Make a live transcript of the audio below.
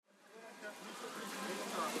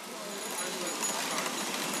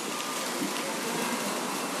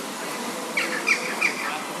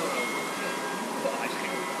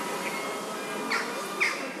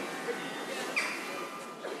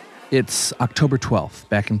It's October 12th,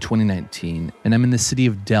 back in 2019, and I'm in the city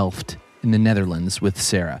of Delft in the Netherlands with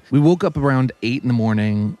Sarah. We woke up around 8 in the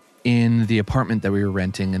morning in the apartment that we were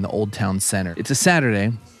renting in the Old Town Center. It's a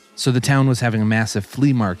Saturday, so the town was having a massive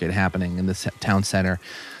flea market happening in the town center.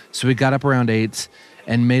 So we got up around 8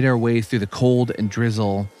 and made our way through the cold and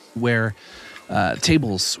drizzle where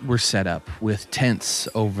tables were set up with tents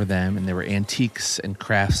over them, and there were antiques and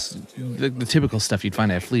crafts, the typical stuff you'd find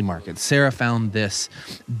at a flea market. Sarah found this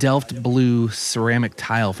Delft blue ceramic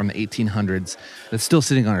tile from the 1800s that's still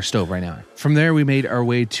sitting on our stove right now. From there, we made our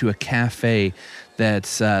way to a cafe that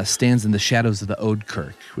stands in the shadows of the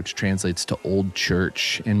Oudkerk, which translates to Old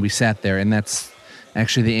Church, and we sat there, and that's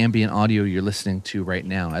actually the ambient audio you're listening to right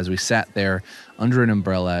now as we sat there under an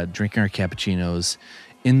umbrella, drinking our cappuccinos,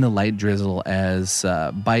 in the light drizzle as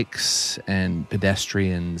bikes and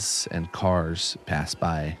pedestrians and cars pass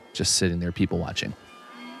by, just sitting there, people watching.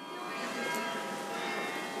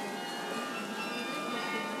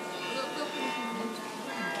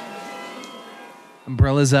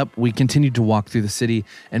 Umbrellas up, we continued to walk through the city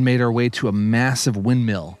and made our way to a massive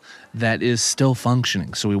windmill that is still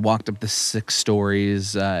functioning. So we walked up the 6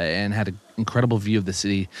 stories and had an incredible view of the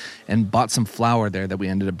city and bought some flour there that we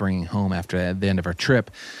ended up bringing home after the end of our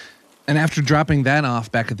trip. And after dropping that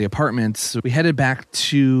off back at the apartments, we headed back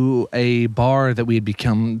to a bar that we had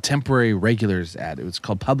become temporary regulars at. It was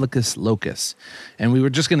called Publicus Locus. And we were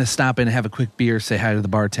just going to stop in and have a quick beer, say hi to the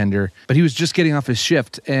bartender. But he was just getting off his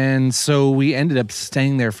shift. And so we ended up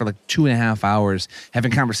staying there for like 2.5 hours,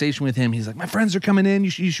 having a conversation with him. He's like, my friends are coming in. You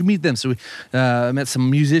should meet them. So we met some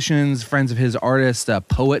musicians, friends of his, artist, a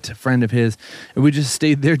poet, a friend of his. And we just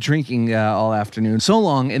stayed there drinking all afternoon. So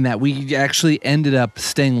long in that we actually ended up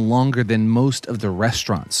staying longer than most of the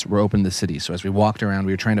restaurants were open in the city. So as we walked around,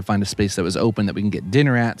 we were trying to find a space that was open that we can get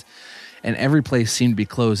dinner at. And every place seemed to be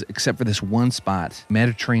closed except for this one spot,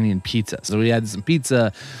 Mediterranean Pizza. So we had some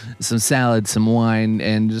pizza, some salad, some wine,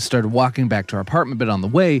 and just started walking back to our apartment. But on the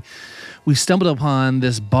way, we stumbled upon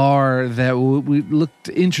this bar that we looked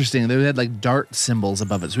interesting. They had like dart symbols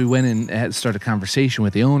above it. So we went in and had started a conversation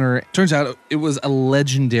with the owner. Turns out it was a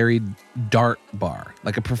legendary dart bar,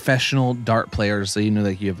 like a professional dart player. So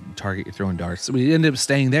like you have a target, you're throwing darts. So we ended up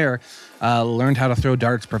staying there, learned how to throw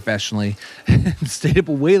darts professionally, and stayed up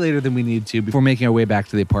way later than we needed to before making our way back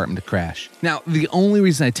to the apartment to crash. Now, the only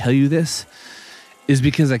reason I tell you this is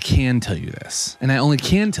because I can tell you this. And I only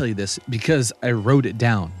can tell you this because I wrote it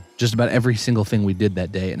down. Just about every single thing we did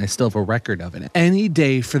that day, and I still have a record of it. Any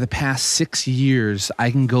day for the past 6 years,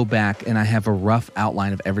 I can go back and I have a rough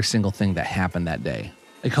outline of every single thing that happened that day.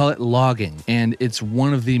 I call it logging, and it's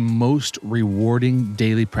one of the most rewarding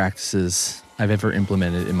daily practices I've ever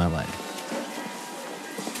implemented in my life.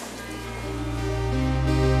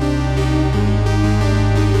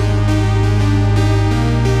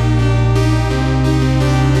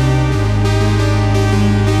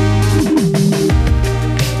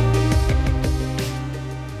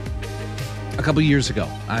 A couple years ago,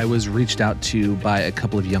 I was reached out to by a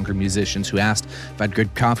couple of younger musicians who asked if I'd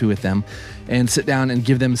grab coffee with them and sit down and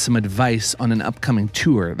give them some advice on an upcoming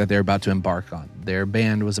tour that they're about to embark on. Their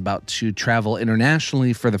band was about to travel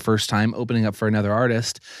internationally for the first time, opening up for another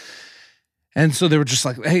artist. And so they were just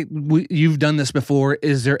like, hey, you've done this before.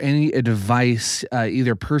 Is there any advice,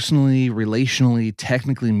 either personally, relationally,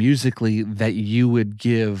 technically, musically, that you would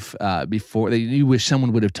give before, that you wish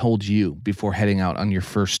someone would have told you before heading out on your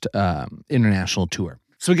first international tour?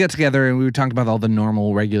 So we got together and we were talking about all the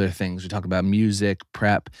normal, regular things. We talked about music,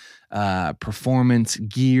 prep, performance,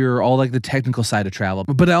 gear, all like the technical side of travel.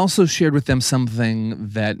 But I also shared with them something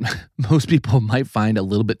that most people might find a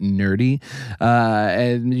little bit nerdy,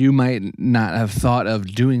 and you might not have thought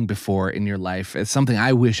of doing before in your life. It's something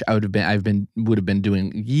I wish would have been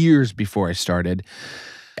doing years before I started.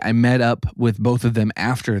 I met up with both of them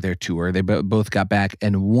after their tour. They both got back,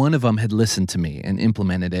 and one of them had listened to me and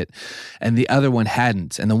implemented it, and the other one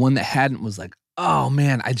hadn't. And the one that hadn't was like, oh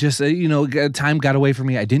man, I just, time got away from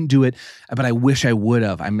me. I didn't do it, but I wish I would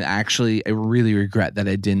have. I really regret that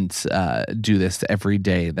I didn't do this every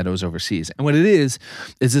day that I was overseas. And what it is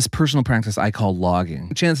this personal practice I call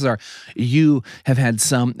logging. Chances are you have had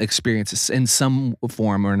some experiences in some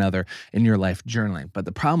form or another in your life journaling. But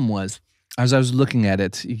the problem was, as I was looking at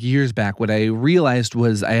it years back, what I realized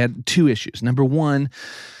was I had 2 issues. Number one,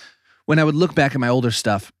 when I would look back at my older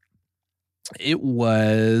stuff, It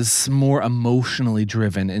was more emotionally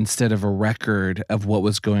driven instead of a record of what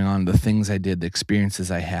was going on, the things I did, the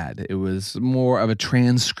experiences I had. It was more of a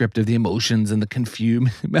transcript of the emotions and the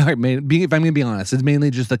confusion. If I'm going to be honest, it's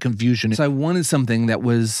mainly just the confusion. So I wanted something that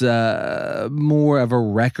was more of a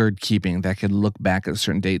record keeping that I could look back at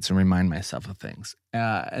certain dates and remind myself of things.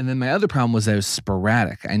 And then my other problem was that it was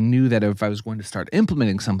sporadic. I knew that if I was going to start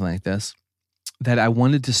implementing something like this, that I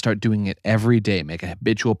wanted to start doing it every day, make a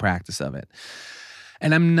habitual practice of it.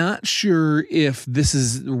 And I'm not sure if this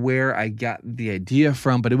is where I got the idea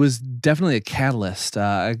from, but it was definitely a catalyst.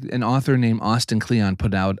 An author named Austin Kleon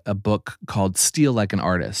put out a book called Steal Like an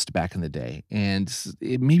Artist back in the day. And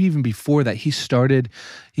maybe even before that, he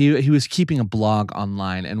was keeping a blog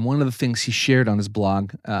online. And one of the things he shared on his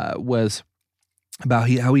blog was about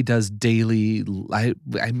how he does daily,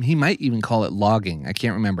 he might even call it logging. I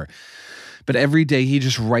can't remember. But every day he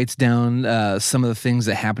just writes down some of the things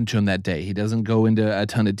that happened to him that day. He doesn't go into a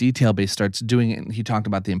ton of detail, but he starts doing it. And he talked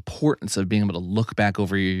about the importance of being able to look back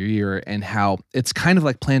over your year and how it's kind of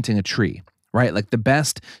like planting a tree, right? Like the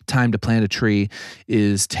best time to plant a tree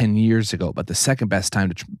is 10 years ago, but the second best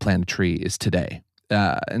time to plant a tree is today.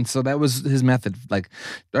 And so that was his method. Like,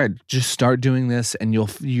 all right, just start doing this, and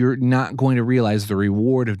you're not going to realize the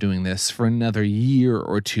reward of doing this for another year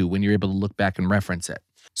or two when you're able to look back and reference it.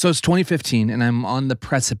 So it's 2015, and I'm on the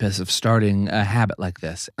precipice of starting a habit like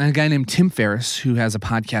this. And a guy named Tim Ferriss, who has a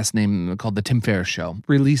podcast called The Tim Ferriss Show,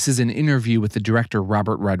 releases an interview with the director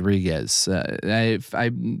Robert Rodriguez.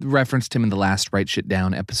 I referenced him in the last Write Shit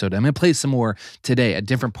Down episode. I'm going to play some more today, a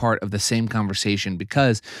different part of the same conversation,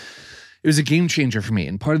 because it was a game changer for me.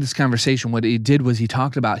 And part of this conversation, what he did was he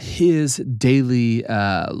talked about his daily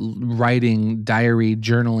writing, diary,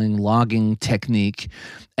 journaling, logging technique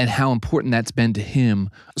and how important that's been to him.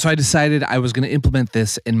 So I decided I was going to implement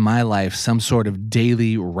this in my life, some sort of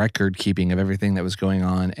daily record keeping of everything that was going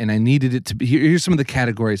on. And I needed it to be, here's some of the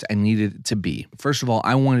categories I needed it to be. First of all,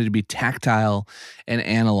 I wanted it to be tactile and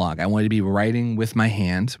analog. I wanted to be writing with my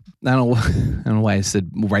hand. I don't know why I said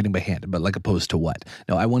writing by hand, but like opposed to what?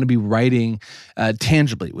 No, I want to be writing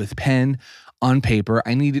tangibly with pen on paper.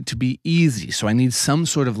 I need it to be easy. So I need some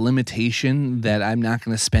sort of limitation that I'm not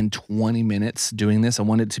going to spend 20 minutes doing this. I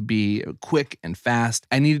want it to be quick and fast.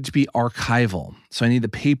 I need it to be archival. So I need the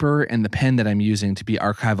paper and the pen that I'm using to be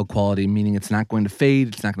archival quality, meaning it's not going to fade,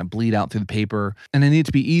 it's not going to bleed out through the paper. And I need it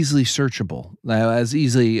to be easily searchable, as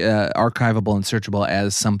easily archivable and searchable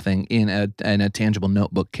as something in a tangible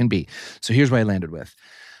notebook can be. So here's what I landed with.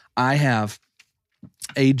 I have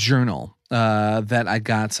a journal that I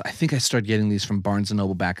got. I think I started getting these from Barnes &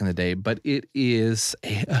 Noble back in the day, but it is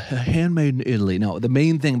handmade in Italy. No, the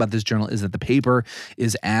main thing about this journal is that the paper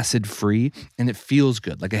is acid free and it feels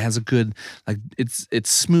good. Like it has a good, like it's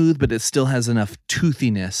smooth, but it still has enough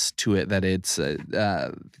toothiness to it that it's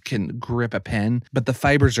can grip a pen, but the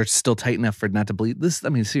fibers are still tight enough for it not to bleed. This, I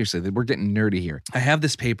mean, seriously, we're getting nerdy here. I have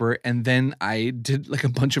this paper, and then I did like a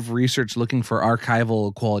bunch of research looking for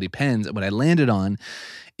archival quality pens. And what I landed on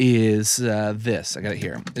is this. I got it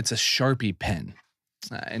here. It's a Sharpie pen.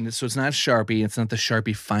 And so it's not Sharpie. It's not the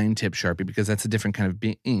Sharpie fine tip Sharpie, because that's a different kind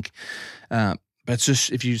of ink. But it's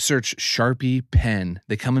just, if you search Sharpie pen,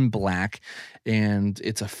 they come in black, and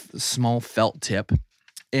it's a small felt tip.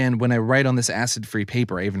 And when I write on this acid-free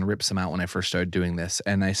paper, I even ripped some out when I first started doing this,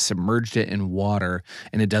 and I submerged it in water,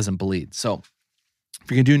 and it doesn't bleed. So if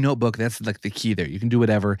you're going to do a notebook, that's like the key there. You can do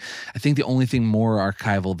whatever. I think the only thing more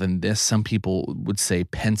archival than this, some people would say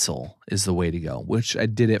pencil is the way to go, which I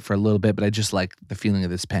did it for a little bit, but I just like the feeling of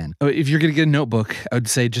this pen. If you're going to get a notebook, I would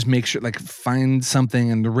say just make sure, like, find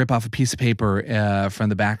something and rip off a piece of paper from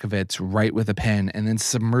the back of it, write with a pen, and then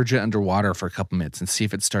submerge it underwater for a couple minutes and see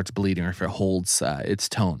if it starts bleeding or if it holds its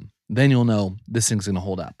tone. Then you'll know this thing's going to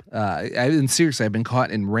hold up. And seriously, I've been caught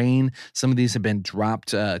in rain. Some of these have been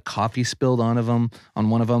dropped, coffee spilled on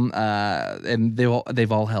one of them, and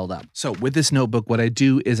they've all held up. So with this notebook, what I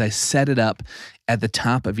do is I set it up at the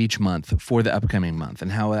top of each month for the upcoming month.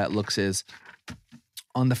 And how that looks is,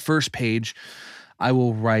 on the first page, I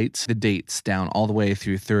will write the dates down all the way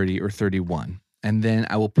through 30 or 31. And then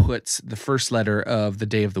I will put the first letter of the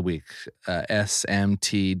day of the week, S, M,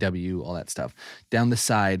 T, W, all that stuff, down the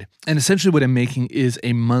side. And essentially what I'm making is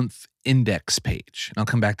a month index page. I'll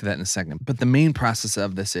come back to that in a second. But the main process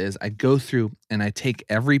of this is I go through and I take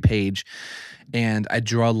every page and I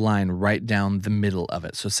draw a line right down the middle of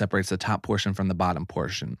it. So it separates the top portion from the bottom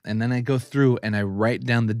portion. And then I go through and I write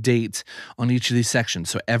down the dates on each of these sections.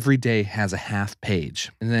 So every day has a half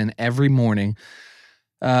page. And then every morning,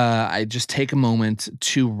 I just take a moment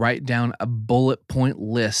to write down a bullet point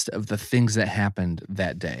list of the things that happened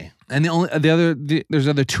that day. And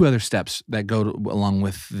there's two other steps that go along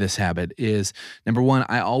with this habit is, number one,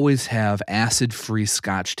 I always have acid-free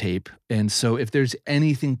Scotch tape. And so if there's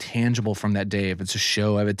anything tangible from that day, if it's a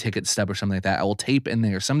show, I have a ticket stub or something like that, I will tape in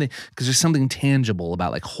there something, because there's something tangible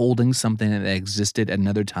about like holding something that existed at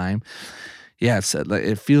another time. Yeah,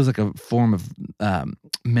 it feels like a form of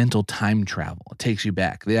mental time travel. It takes you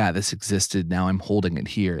back. Yeah, this existed. Now I'm holding it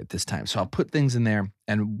here at this time. So I'll put things in there.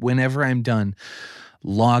 And whenever I'm done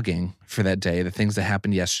logging for that day, the things that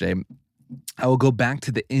happened yesterday, I will go back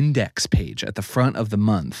to the index page at the front of the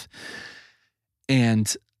month.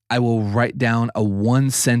 And I will write down a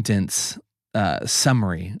 1-sentence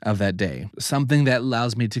summary of that day, something that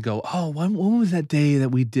allows me to go, oh, when was that day that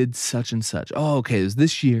we did such and such? Oh, okay, it was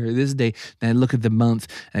this year, this day. Then I look at the month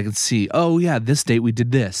and I can see, oh yeah, this date we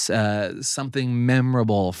did this, something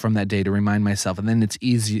memorable from that day to remind myself, and then it's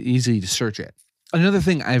easy to search it. Another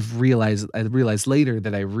thing I realized later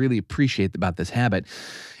that I really appreciate about this habit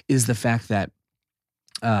is the fact that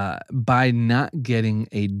by not getting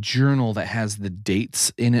a journal that has the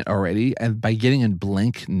dates in it already, and by getting a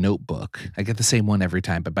blank notebook, I get the same one every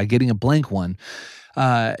time, but by getting a blank one,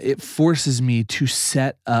 it forces me to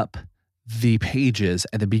set up the pages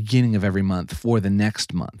at the beginning of every month for the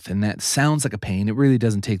next month. And that sounds like a pain. It really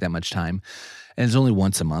doesn't take that much time. And it's only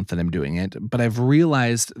once a month that I'm doing it. But I've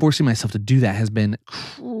realized forcing myself to do that has been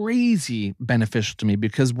crazy beneficial to me,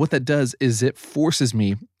 because what that does is it forces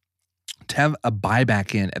me to have a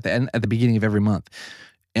buyback in at the beginning of every month.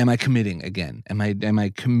 Am I committing again? Am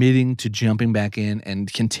I committing to jumping back in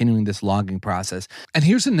and continuing this logging process? And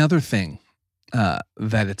here's another thing that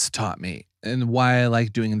it's taught me, and why I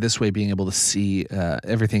like doing it this way, being able to see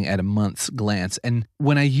everything at a month's glance. And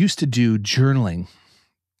when I used to do journaling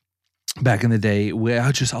back in the day, where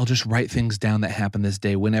I'll just write things down that happened this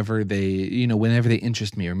day whenever they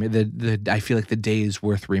interest me, or I feel like the day is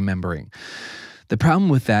worth remembering. The problem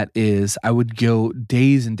with that is I would go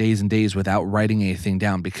days and days and days without writing anything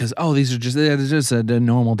down, because, these are just a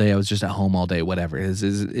normal day. I was just at home all day, whatever. It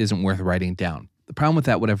isn't worth writing down. The problem with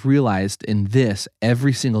that, what I've realized in this,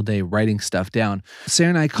 every single day writing stuff down, Sarah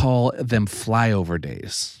and I call them flyover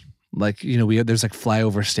days. Like, there's like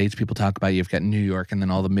flyover states people talk about. You've got New York and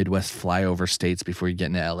then all the Midwest flyover states before you get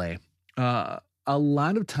into LA. A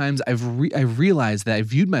lot of times I've realized that I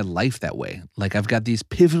viewed my life that way. Like, I've got these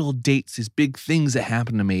pivotal dates, these big things that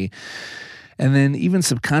happen to me. And then even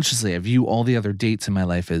subconsciously, I view all the other dates in my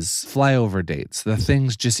life as flyover dates, the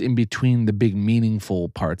things just in between the big meaningful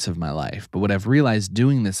parts of my life. But what I've realized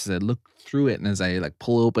doing this is I look through it, and as I like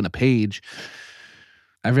pull open a page,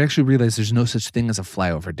 I've actually realized there's no such thing as a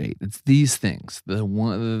flyover date. It's these things,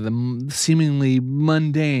 the seemingly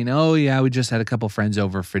mundane. Oh yeah, we just had a couple friends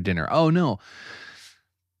over for dinner. Oh no,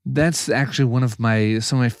 that's actually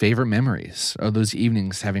some of my favorite memories are those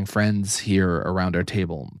evenings having friends here around our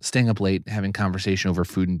table, staying up late, having conversation over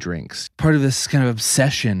food and drinks. Part of this kind of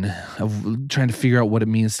obsession of trying to figure out what it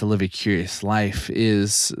means to live a curious life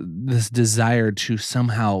is this desire to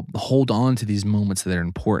somehow hold on to these moments that are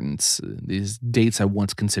important. These dates I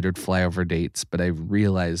once considered flyover dates, but I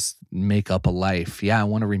realized make up a life. Yeah, I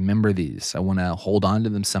want to remember these. I want to hold on to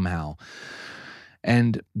them somehow.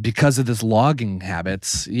 And because of this logging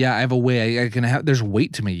habits, I have a way there's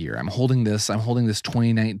weight to my year. I'm holding this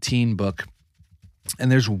 2019 book,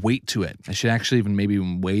 and there's weight to it. I should actually maybe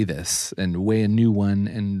weigh this and weigh a new one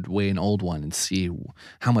and weigh an old one and see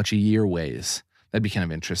how much a year weighs. That'd be kind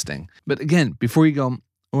of interesting. But again, before you go,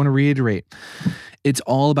 I want to reiterate, it's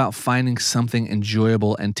all about finding something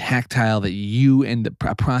enjoyable and tactile that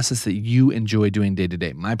a process that you enjoy doing day to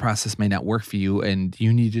day. My process may not work for you, and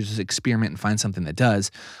you need to just experiment and find something that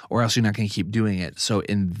does, or else you're not going to keep doing it. So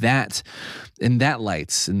in that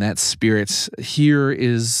light, in that spirit, here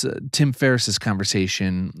is Tim Ferriss's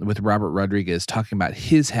conversation with Robert Rodriguez talking about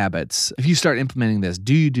his habits. If you start implementing this,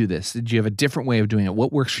 do you do this? Do you have a different way of doing it?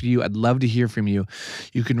 What works for you? I'd love to hear from you.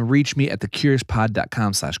 You can reach me at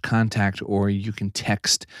thecuriouspod.com/contact, or you can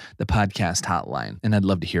text the podcast hotline, and I'd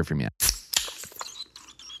love to hear from you.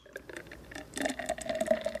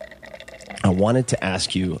 I wanted to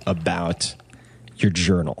ask you about your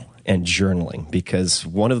journal and journaling, because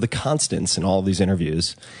one of the constants in all of these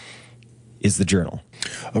interviews is the journal.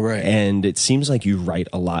 Oh, right. And it seems like you write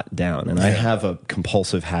a lot down. And I have a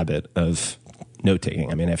compulsive habit of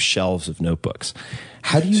note-taking. I mean, I have shelves of notebooks.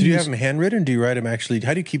 How do you do you have them handwritten? Do you write them actually?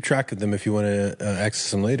 How do you keep track of them if you want to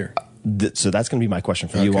access them later? So that's going to be my question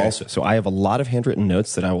for you also. So I have a lot of handwritten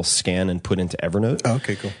notes that I will scan and put into Evernote. Oh,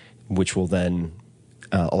 okay, cool. Which will then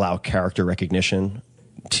allow character recognition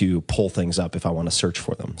to pull things up if I want to search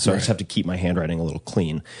for them. So I just have to keep my handwriting a little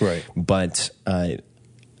clean. Right. But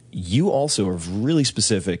you also are really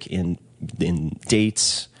specific in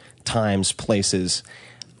dates, times, places.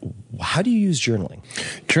 How do you use journaling?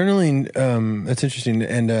 Journaling, that's interesting.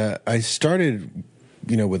 And I started,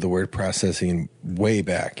 with the word processing way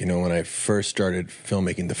back. When I first started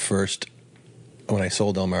filmmaking, when I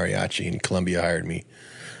sold El Mariachi and Columbia hired me,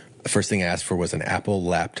 the first thing I asked for was an Apple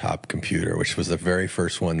laptop computer, which was the very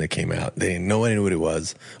first one that came out. No one knew what it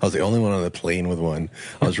was. I was the only one on the plane with one.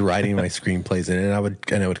 I was writing my screenplays in it, and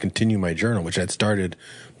I would continue my journal, which I'd started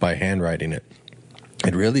by handwriting it.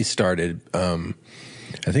 It really started, I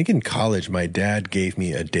think in college, my dad gave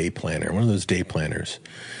me a day planner, one of those day planners.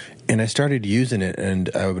 And I started using it,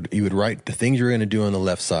 and you would write the things you were going to do on the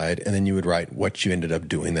left side, and then you would write what you ended up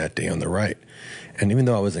doing that day on the right. And even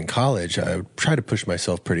though I was in college, I would try to push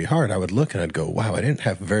myself pretty hard. I would look and I'd go, wow, I didn't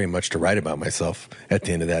have very much to write about myself at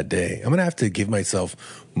the end of that day. I'm going to have to give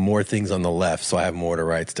myself more things on the left so I have more to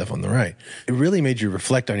write stuff on the right. It really made you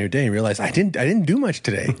reflect on your day and realize I didn't do much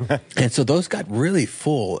today. And so those got really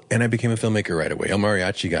full, and I became a filmmaker right away. El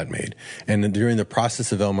Mariachi got made. And during the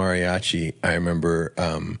process of El Mariachi, I remember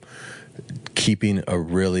keeping a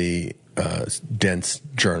really dense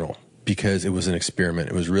journal, because it was an experiment.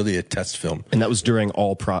 It was really a test film. And that was during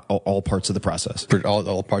all parts of the process? For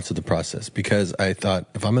all parts of the process, because I thought,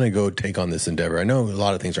 if I'm going to go take on this endeavor, I know a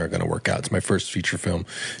lot of things aren't going to work out. It's my first feature film.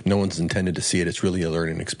 No one's intended to see it. It's really a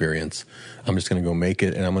learning experience. I'm just going to go make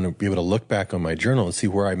it, and I'm going to be able to look back on my journal and see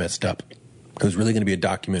where I messed up. It was really going to be a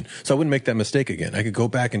document, so I wouldn't make that mistake again. I could go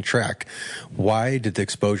back and track, why did the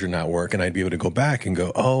exposure not work, and I'd be able to go back and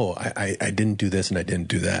go, oh, I didn't do this and I didn't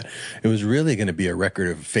do that. It was really going to be a record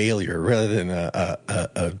of failure rather than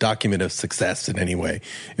a document of success in any way.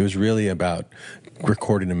 It was really about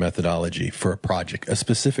recording a methodology for a project, a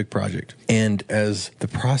specific project. And as the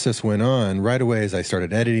process went on, right away as I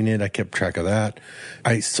started editing it, I kept track of that.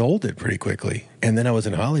 I sold it pretty quickly. And then I was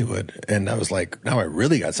in Hollywood, and I was like, now I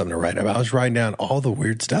really got something to write about. I was writing down all the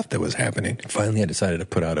weird stuff that was happening. Finally, I decided to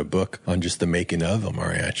put out a book on just the making of El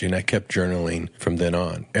Mariachi, and I kept journaling from then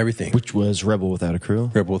on. Everything. Which was Rebel Without a Crew?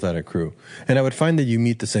 Rebel Without a Crew. And I would find that you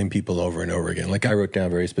meet the same people over and over again. Like, I wrote down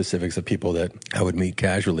very specifics of people that I would meet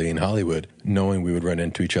casually in Hollywood, knowing we would run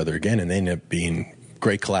into each other again, and they ended up being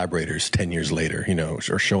great collaborators 10 years later,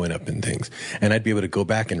 or showing up in things. And I'd be able to go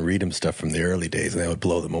back and read them stuff from the early days, and that would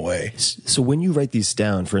blow them away. So when you write these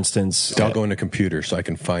down, for instance... I'll go in a computer so I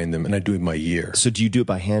can find them, and I do it by year. So do you do it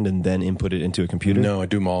by hand and then input it into a computer? No, I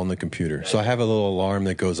do them all in the computer. So I have a little alarm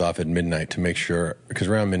that goes off at midnight to make sure, because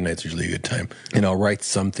around midnight's usually a good time, and I'll write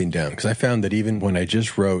something down. Because I found that even when I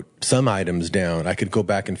just wrote some items down, I could go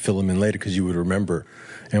back and fill them in later because you would remember.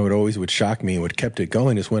 And what always would shock me and what kept it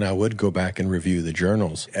going is when I would go back and review the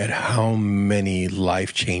journals at how many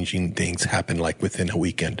life-changing things happened like within a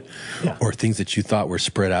weekend. Yeah. Or things that you thought were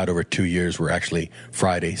spread out over 2 years were actually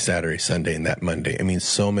Friday, Saturday, Sunday, and that Monday. I mean,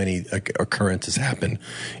 so many occurrences happen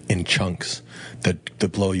in chunks that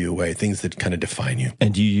blow you away, things that kind of define you.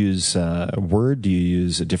 And do you use Word? Do you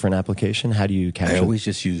use a different application? How do you capture? I always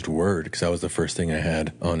just used Word because that was the first thing I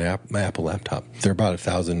had on my Apple laptop. They're about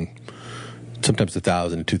 1,000... sometimes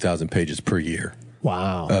 1,000 to 2,000 pages per year.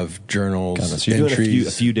 Wow. Of journals, so you're entries. doing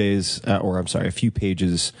a few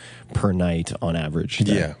pages per night on average.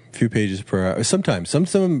 Then. Yeah, a few pages per hour. Sometimes,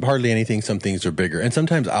 some hardly anything, some things are bigger. And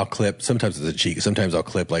sometimes I'll clip, sometimes it's a cheek, sometimes I'll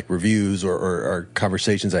clip like reviews or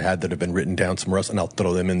conversations I had that have been written down somewhere else, and I'll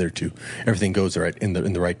throw them in there too. Everything goes right in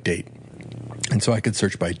the right date. And so I could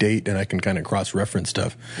search by date, and I can kind of cross-reference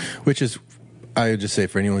stuff, which is... I would just say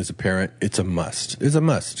for anyone who's a parent, it's a must. It's a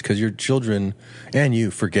must because your children and you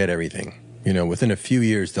forget everything. Within a few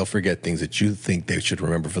years, they'll forget things that you think they should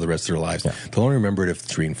remember for the rest of their lives. Yeah. They'll only remember it if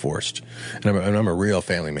it's reinforced. And I'm a real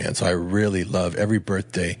family man, so I really love every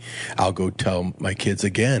birthday. I'll go tell my kids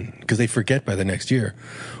again because they forget by the next year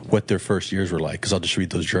what their first years were like because I'll just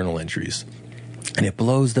read those journal entries. And it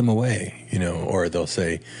blows them away, or they'll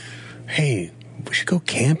say, hey, we should go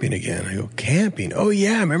camping again. I go, camping? Oh,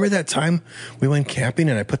 yeah. Remember that time we went camping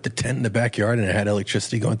and I put the tent in the backyard and it had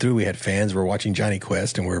electricity going through? We had fans. We were watching Johnny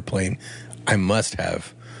Quest and we were playing. I must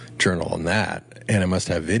have journal on that, and I must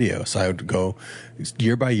have video. So I would go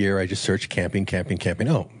year by year. I just search camping.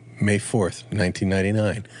 Oh, May 4th,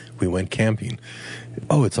 1999. We went camping.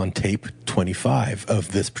 Oh, it's on tape 25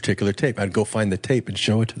 of this particular tape. I'd go find the tape and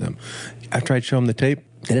show it to them. After I'd show them the tape,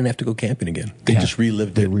 they didn't have to go camping again. They just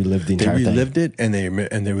relived it. They relived the entire thing. They relived it, and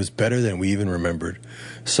it was better than we even remembered.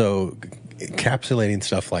 So encapsulating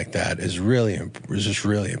stuff like that is just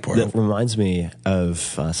really important. That reminds me of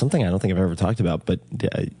something I don't think I've ever talked about, but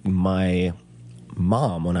my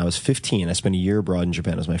mom, when I was 15, I spent a year abroad in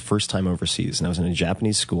Japan. It was my first time overseas, and I was in a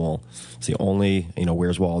Japanese school. It's the only,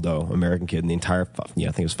 Where's Waldo, American kid in the entire, I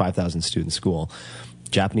think it was 5,000 student school.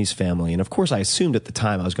 Japanese family. And of course, I assumed at the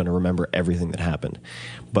time I was going to remember everything that happened.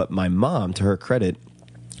 But my mom, to her credit,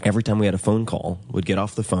 every time we had a phone call, would get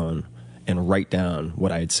off the phone and write down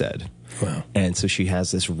what I had said. Wow. And so she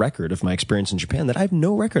has this record of my experience in Japan that I have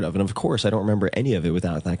no record of. And of course, I don't remember any of it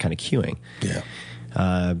without that kind of cueing. Yeah.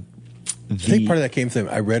 I think part of that came from,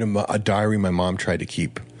 I read a diary my mom tried to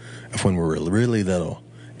keep of when we were really little.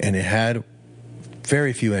 And it had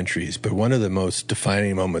very few entries, but one of the most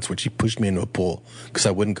defining moments when she pushed me into a pool because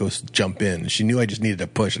I wouldn't go jump in. She knew I just needed a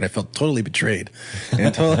push, and I felt totally betrayed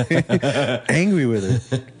and totally angry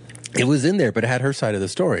with her. It was in there, but it had her side of the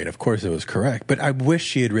story, and of course it was correct. But I wish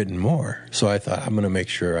she had written more, so I thought I'm going to make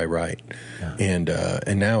sure I write. Yeah.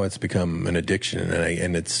 And now it's become an addiction,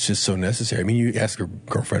 and it's just so necessary. I mean, you ask your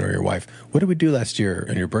girlfriend or your wife, "What did we do last year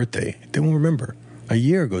on your birthday?" They won't remember. A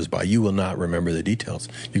year goes by, you will not remember the details.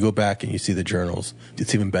 You go back and you see the journals.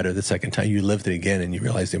 It's even better the second time. You lived it again and you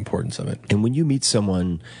realize the importance of it. And when you meet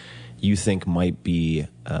someone you think might be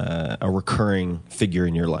a recurring figure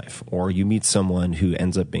in your life, or you meet someone who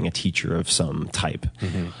ends up being a teacher of some type,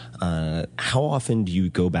 how often do you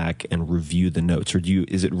go back and review the notes, or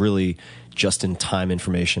is it really just in time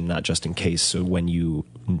information, not just in case? So when you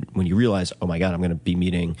realize, oh my God, I'm going to be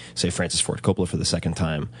meeting, say, Francis Ford Coppola for the second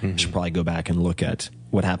time, I should probably go back and look at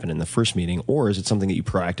what happened in the first meeting, or is it something that you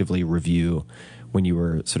proactively review when you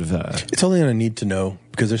were sort of it's only on a need to know,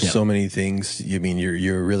 because there's so many things. I mean,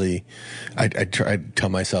 you're really, I tell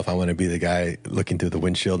myself I want to be the guy looking through the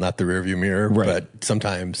windshield, not the rearview mirror. Right. But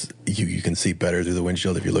sometimes you can see better through the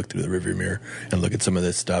windshield if you look through the rearview mirror and look at some of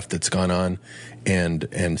this stuff that's gone on,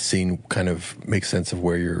 and seeing kind of make sense of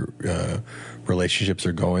where your relationships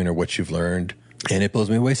are going or what you've learned. And it blows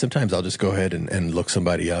me away. Sometimes I'll just go ahead and look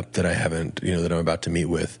somebody up that I haven't, that I'm about to meet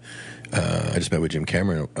with. I just met with Jim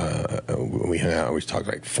Cameron. When we hung out, we talked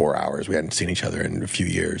like 4 hours. We hadn't seen each other in a few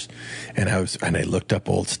years. And I looked up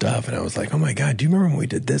old stuff, and I was like, oh my God, do you remember when we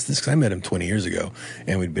did this? Because I met him 20 years ago,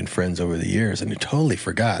 and we'd been friends over the years. And I totally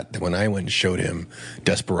forgot that when I went and showed him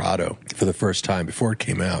Desperado for the first time before it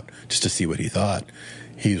came out, just to see what he thought,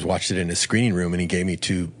 he watched it in his screening room, and he gave me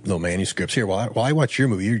 2 little manuscripts. Here, while I watch your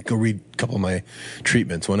movie, you go read a couple of my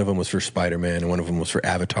treatments. One of them was for Spider-Man, and one of them was for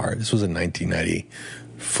Avatar. This was in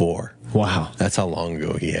 1994. Wow. That's how long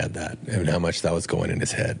ago he had that, and how much that was going in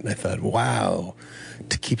his head. And I thought, wow,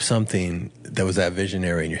 to keep something that was that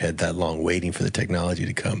visionary in your head that long, waiting for the technology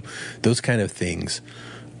to come, those kind of things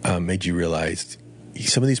made you realize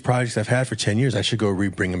some of these projects I've had for 10 years, I should go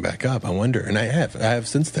bring them back up. I wonder. And I have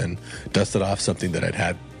since then dusted off something that I'd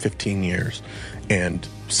had 15 years and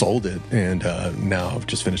sold it. And now I've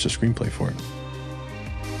just finished a screenplay for it.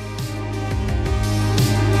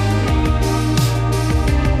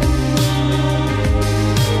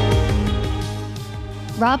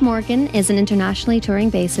 Rob Morgan is an internationally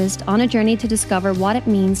touring bassist on a journey to discover what it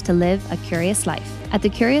means to live a curious life. At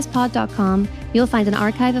thecuriouspod.com, you'll find an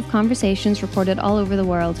archive of conversations recorded all over the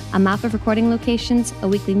world, a map of recording locations, a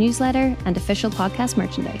weekly newsletter, and official podcast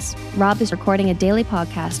merchandise. Rob is recording a daily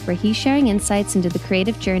podcast where he's sharing insights into the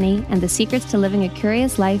creative journey and the secrets to living a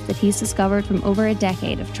curious life that he's discovered from over a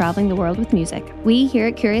decade of traveling the world with music. We here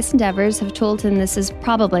at Curious Endeavors have told him this is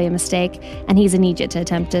probably a mistake, and he's an idiot to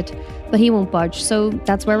attempt it, but he won't budge, so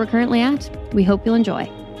that's where we're currently at. We hope you'll enjoy.